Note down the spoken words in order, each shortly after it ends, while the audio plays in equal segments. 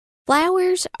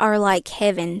Flowers are like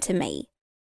heaven to me.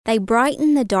 They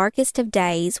brighten the darkest of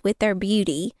days with their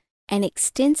beauty and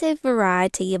extensive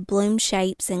variety of bloom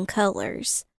shapes and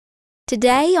colors.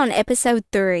 Today on episode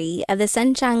 3 of the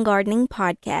Sunshine Gardening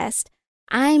Podcast,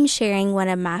 I am sharing one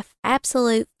of my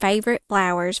absolute favorite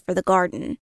flowers for the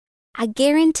garden. I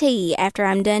guarantee after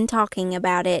I'm done talking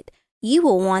about it, you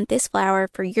will want this flower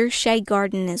for your shade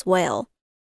garden as well.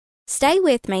 Stay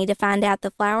with me to find out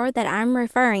the flower that I'm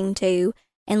referring to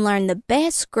and learn the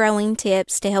best growing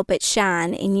tips to help it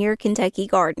shine in your Kentucky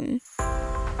garden.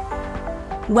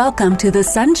 Welcome to the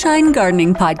Sunshine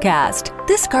Gardening Podcast.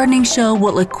 This gardening show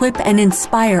will equip and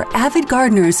inspire avid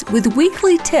gardeners with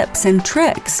weekly tips and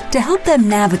tricks to help them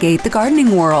navigate the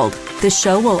gardening world. The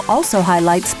show will also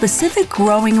highlight specific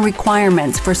growing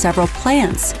requirements for several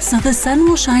plants so the sun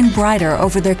will shine brighter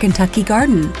over their Kentucky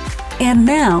garden. And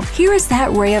now, here is that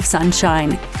ray of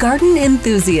sunshine, garden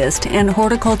enthusiast and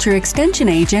horticulture extension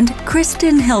agent,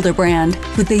 Kristen Hildebrand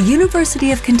with the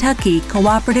University of Kentucky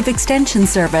Cooperative Extension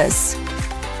Service.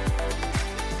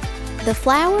 The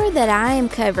flower that I am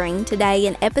covering today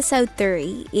in episode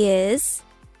 3 is,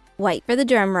 wait for the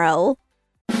drum roll,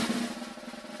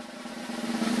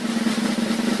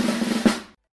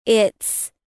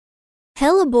 it's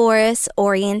Hellebores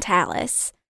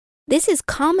orientalis. This is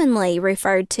commonly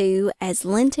referred to as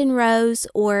Lenten rose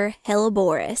or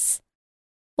Hellebores.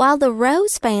 While the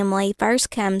rose family first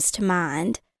comes to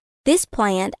mind, this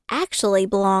plant actually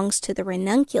belongs to the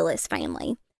ranunculus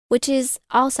family, which is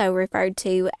also referred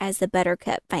to as the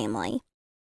buttercup family.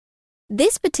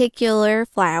 This particular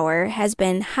flower has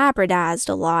been hybridized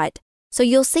a lot, so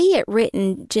you'll see it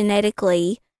written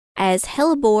genetically as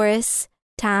Hellebores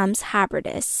times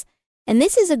hybridus. And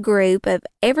this is a group of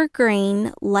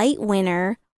evergreen, late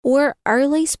winter, or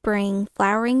early spring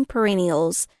flowering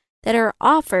perennials that are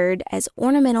offered as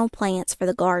ornamental plants for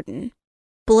the garden.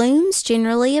 Blooms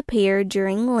generally appear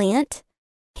during Lent,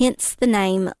 hence the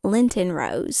name Lenten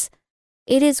rose.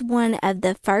 It is one of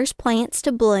the first plants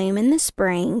to bloom in the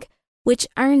spring, which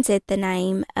earns it the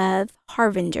name of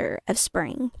harbinger of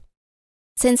spring.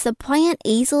 Since the plant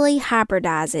easily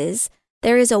hybridizes,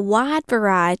 there is a wide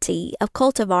variety of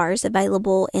cultivars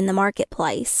available in the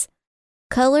marketplace.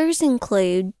 Colors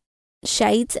include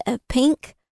shades of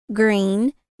pink,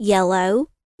 green, yellow,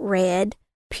 red,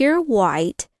 pure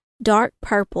white, dark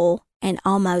purple, and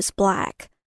almost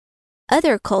black.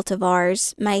 Other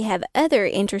cultivars may have other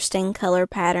interesting color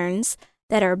patterns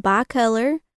that are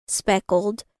bicolor,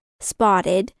 speckled,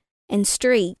 spotted, and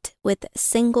streaked with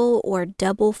single or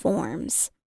double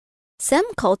forms.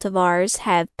 Some cultivars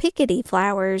have pickety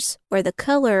flowers where the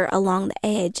color along the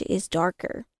edge is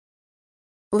darker.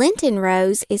 Lenten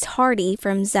rose is hardy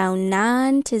from zone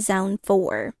 9 to zone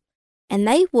 4, and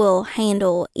they will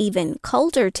handle even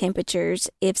colder temperatures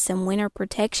if some winter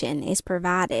protection is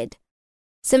provided.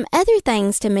 Some other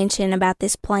things to mention about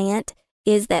this plant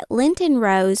is that Lenten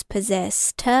rose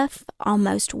possess tough,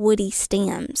 almost woody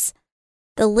stems.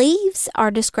 The leaves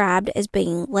are described as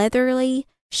being leathery,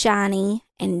 shiny,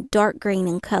 and dark green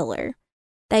in color.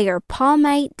 They are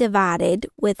palmate divided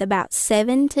with about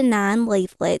 7 to 9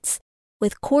 leaflets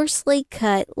with coarsely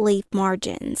cut leaf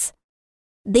margins.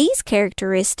 These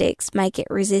characteristics make it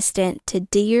resistant to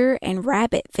deer and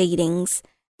rabbit feedings,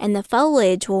 and the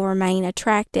foliage will remain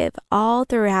attractive all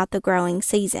throughout the growing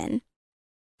season.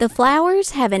 The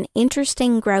flowers have an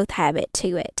interesting growth habit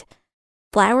to it.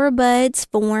 Flower buds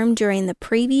form during the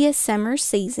previous summer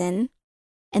season,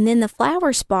 and then the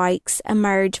flower spikes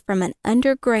emerge from an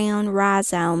underground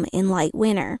rhizome in late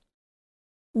winter.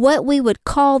 What we would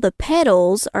call the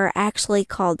petals are actually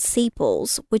called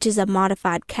sepals, which is a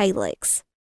modified calyx.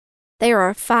 There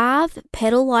are 5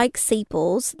 petal-like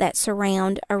sepals that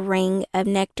surround a ring of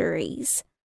nectaries.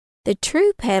 The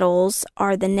true petals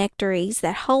are the nectaries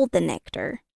that hold the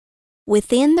nectar.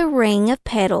 Within the ring of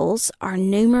petals are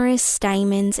numerous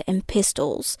stamens and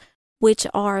pistils, which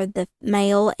are the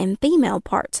male and female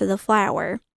parts of the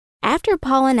flower. After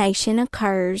pollination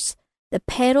occurs, the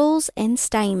petals and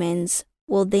stamens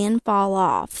will then fall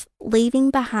off,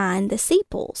 leaving behind the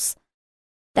sepals.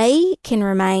 They can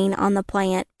remain on the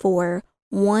plant for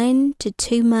 1 to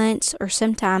 2 months or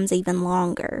sometimes even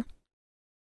longer.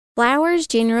 Flowers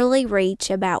generally reach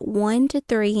about 1 to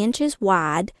 3 inches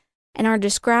wide and are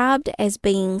described as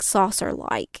being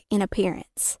saucer-like in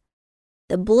appearance.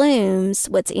 The blooms,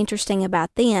 what's interesting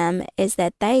about them is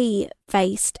that they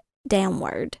faced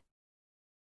downward.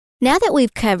 Now that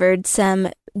we've covered some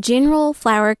general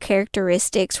flower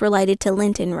characteristics related to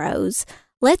Lenten rose,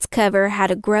 let's cover how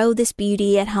to grow this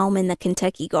beauty at home in the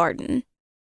Kentucky garden.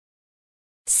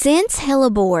 Since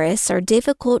Hellebores are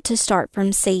difficult to start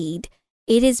from seed,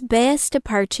 it is best to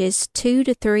purchase 2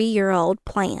 to 3-year-old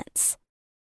plants.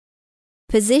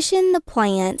 Position the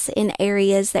plants in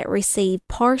areas that receive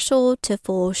partial to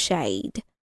full shade.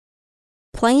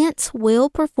 Plants will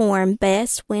perform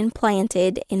best when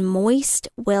planted in moist,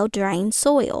 well-drained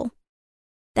soil.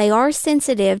 They are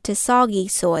sensitive to soggy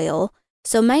soil,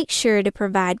 so make sure to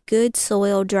provide good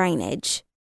soil drainage.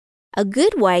 A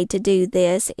good way to do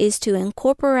this is to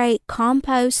incorporate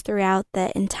compost throughout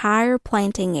the entire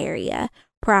planting area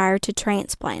prior to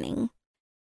transplanting.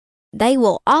 They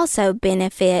will also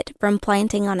benefit from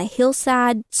planting on a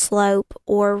hillside, slope,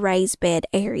 or raised bed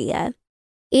area.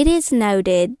 It is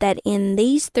noted that in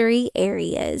these 3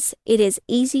 areas, it is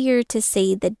easier to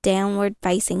see the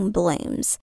downward-facing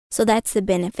blooms, so that's the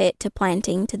benefit to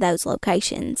planting to those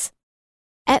locations.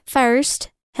 At first,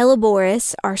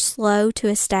 Hellebores are slow to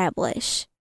establish.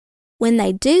 When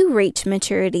they do reach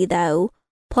maturity, though,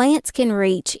 plants can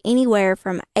reach anywhere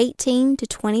from 18 to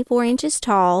 24 inches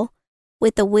tall,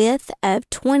 with a width of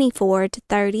 24 to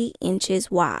 30 inches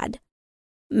wide.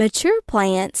 Mature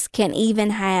plants can even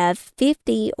have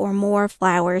 50 or more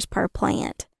flowers per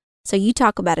plant, so you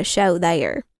talk about a show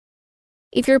there.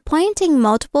 If you're planting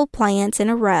multiple plants in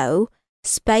a row,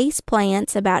 space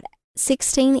plants about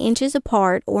 16 inches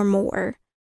apart or more.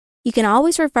 You can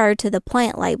always refer to the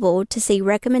plant label to see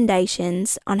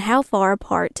recommendations on how far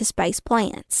apart to space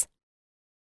plants.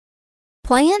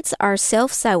 Plants are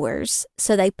self-sowers,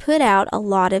 so they put out a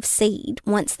lot of seed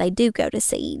once they do go to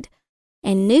seed,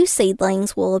 and new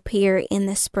seedlings will appear in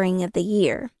the spring of the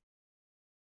year.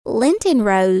 Lenten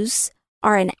rose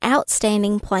are an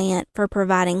outstanding plant for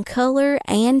providing color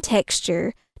and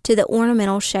texture to the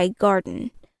ornamental shade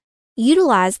garden.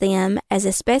 Utilize them as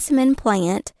a specimen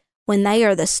plant when they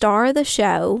are the star of the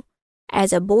show,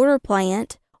 as a border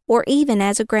plant, or even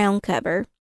as a ground cover.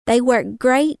 They work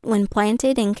great when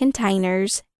planted in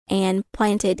containers and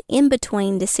planted in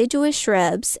between deciduous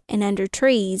shrubs and under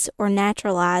trees or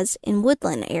naturalized in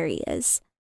woodland areas.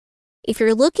 If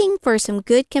you're looking for some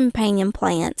good companion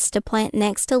plants to plant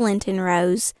next to Lenten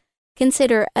rose,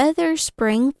 consider other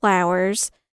spring flowers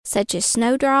such as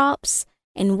snowdrops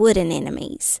and wood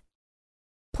anemones.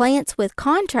 Plants with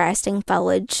contrasting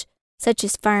foliage such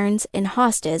as ferns and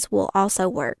hostas will also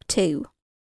work too.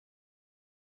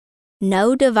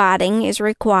 No dividing is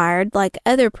required like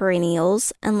other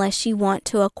perennials unless you want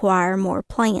to acquire more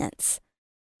plants.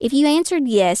 If you answered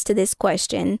yes to this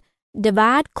question,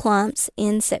 divide clumps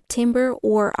in September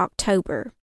or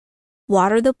October.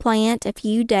 Water the plant a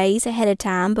few days ahead of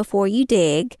time before you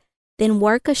dig, then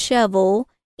work a shovel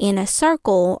in a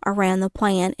circle around the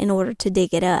plant in order to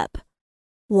dig it up.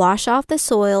 Wash off the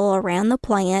soil around the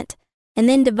plant and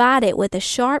then divide it with a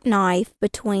sharp knife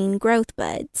between growth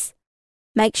buds.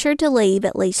 Make sure to leave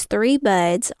at least 3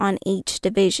 buds on each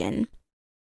division.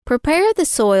 Prepare the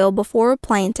soil before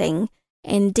planting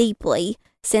and deeply,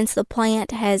 since the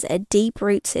plant has a deep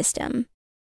root system.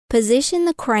 Position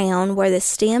the crown where the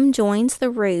stem joins the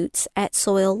roots at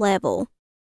soil level.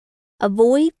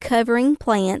 Avoid covering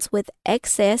plants with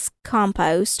excess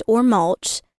compost or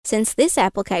mulch, since this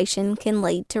application can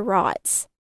lead to rots.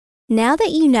 Now that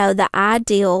you know the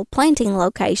ideal planting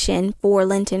location for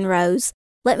Lenten rose,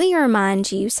 let me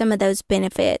remind you some of those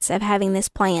benefits of having this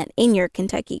plant in your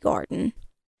Kentucky garden.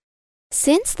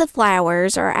 Since the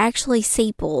flowers are actually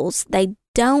sepals, they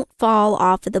don't fall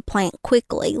off of the plant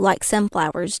quickly like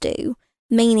sunflowers do,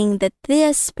 meaning that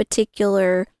this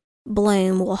particular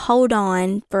bloom will hold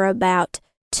on for about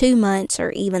 2 months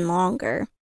or even longer.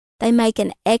 They make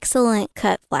an excellent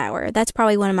cut flower. That's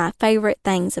probably one of my favorite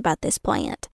things about this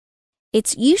plant.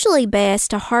 It's usually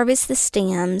best to harvest the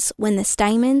stems when the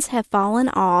stamens have fallen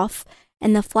off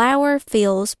and the flower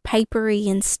feels papery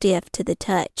and stiff to the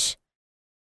touch.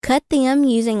 Cut them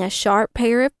using a sharp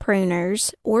pair of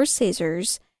pruners or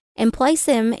scissors and place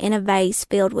them in a vase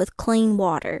filled with clean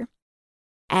water.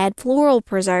 Add floral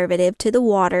preservative to the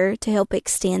water to help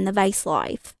extend the vase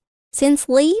life. Since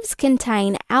leaves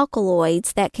contain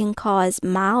alkaloids that can cause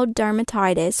mild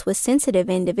dermatitis with sensitive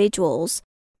individuals,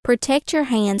 protect your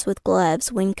hands with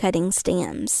gloves when cutting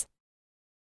stems.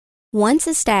 Once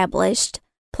established,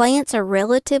 plants are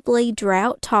relatively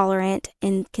drought tolerant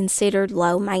and considered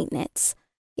low maintenance.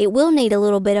 It will need a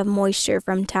little bit of moisture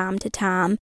from time to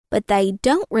time, but they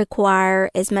don't require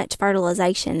as much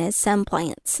fertilization as some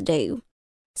plants do.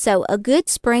 So a good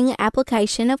spring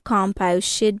application of compost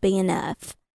should be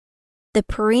enough. The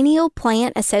Perennial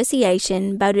Plant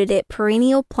Association voted it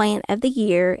Perennial Plant of the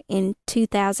Year in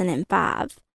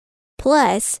 2005.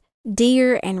 Plus,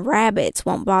 deer and rabbits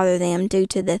won't bother them due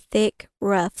to the thick,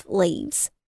 rough leaves.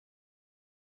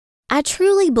 I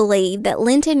truly believe that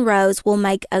Lenten rose will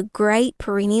make a great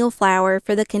perennial flower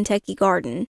for the Kentucky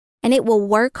garden, and it will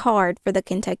work hard for the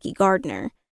Kentucky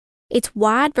gardener. Its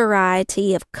wide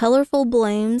variety of colorful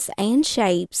blooms and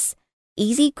shapes,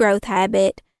 easy growth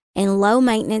habit, and low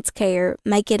maintenance care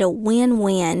make it a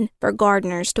win-win for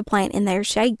gardeners to plant in their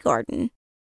shade garden.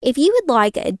 If you would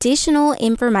like additional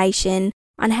information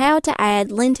on how to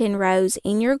add Lenten rose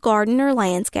in your garden or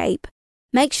landscape,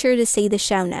 make sure to see the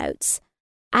show notes.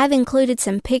 I've included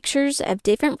some pictures of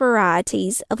different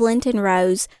varieties of Lenten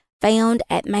rose found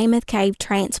at Mammoth Cave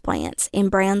Transplants in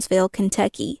Brownsville,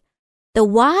 Kentucky. The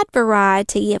wide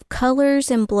variety of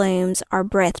colors and blooms are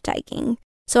breathtaking,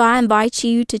 so I invite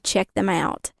you to check them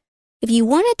out. If you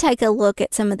want to take a look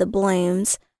at some of the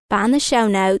blooms, find the show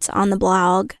notes on the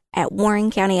blog at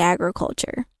Warren County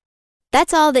Agriculture.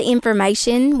 That's all the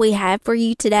information we have for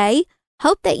you today.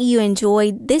 Hope that you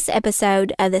enjoyed this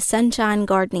episode of the Sunshine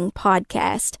Gardening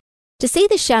Podcast. To see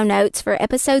the show notes for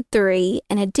episode 3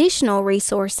 and additional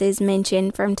resources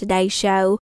mentioned from today's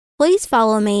show, please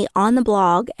follow me on the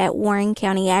blog at Warren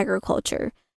County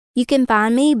Agriculture. You can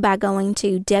find me by going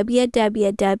to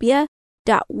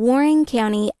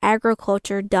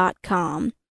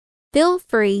www.warrencountyagriculture.com. Feel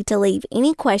free to leave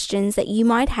any questions that you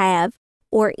might have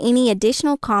or any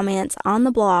additional comments on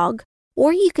the blog,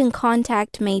 or you can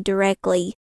contact me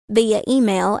directly via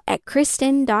email at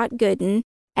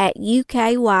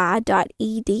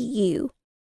kristen.gooden@uky.edu.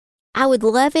 I would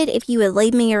love it if you would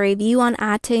leave me a review on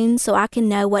iTunes so I can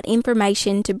know what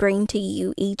information to bring to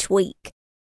you each week.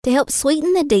 To help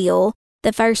sweeten the deal,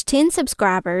 the first 10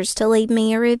 subscribers to leave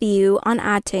me a review on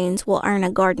iTunes will earn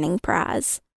a gardening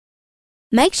prize.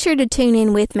 Make sure to tune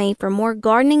in with me for more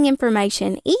gardening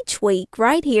information each week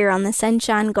right here on the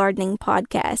Sunshine Gardening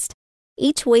Podcast.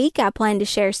 Each week, I plan to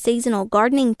share seasonal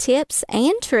gardening tips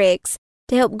and tricks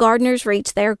to help gardeners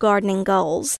reach their gardening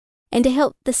goals and to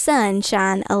help the sun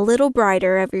shine a little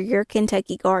brighter over your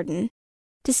Kentucky garden.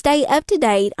 To stay up to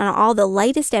date on all the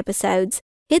latest episodes,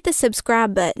 hit the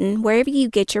subscribe button wherever you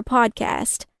get your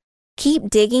podcast. Keep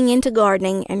digging into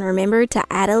gardening and remember to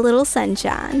add a little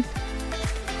sunshine.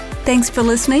 Thanks for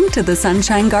listening to the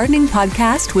Sunshine Gardening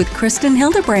Podcast with Kristen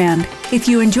Hildebrand. If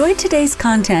you enjoyed today's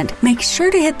content, make sure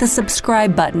to hit the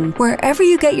subscribe button wherever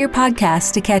you get your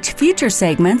podcasts to catch future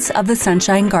segments of the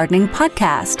Sunshine Gardening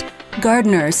Podcast.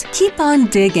 Gardeners, keep on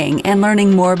digging and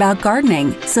learning more about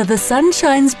gardening so the sun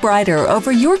shines brighter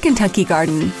over your Kentucky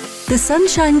garden. The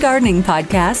Sunshine Gardening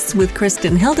Podcasts with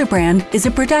Kristen Hildebrand is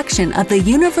a production of the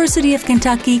University of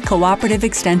Kentucky Cooperative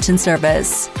Extension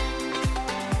Service.